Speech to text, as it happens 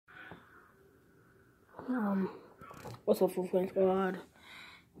What's up, Full Flame Squad?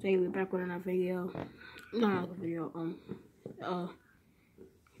 Today we're back with another video. Not another video.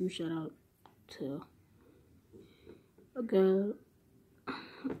 Huge shout out to a girl.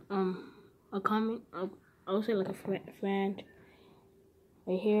 A comment. I would say like a friend.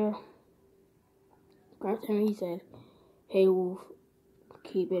 Right here. Got to me. He said, "Hey Wolf,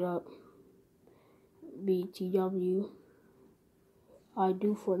 keep it up. BTW. I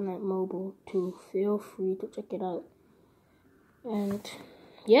do Fortnite Mobile too. Feel free to check it out." And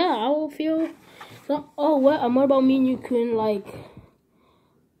yeah, I will feel so. Oh, what about me and you can like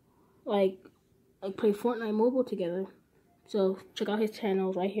play Fortnite Mobile together? So check out his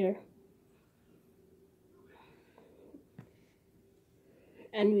channel right here,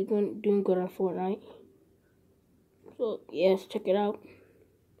 and we're doing good on Fortnite. So yes, check it out.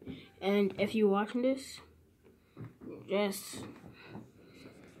 And if you're watching this, just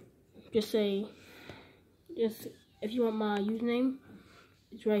if you want my username,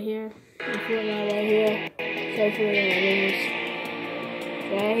 it's right here. It's Fortnite right here. Sorry for the names.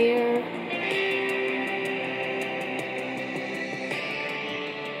 Right here.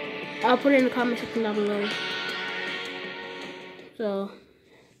 I'll put it in the comment section down below.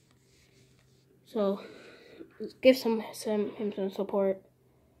 So give him some support,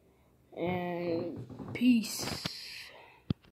 and peace.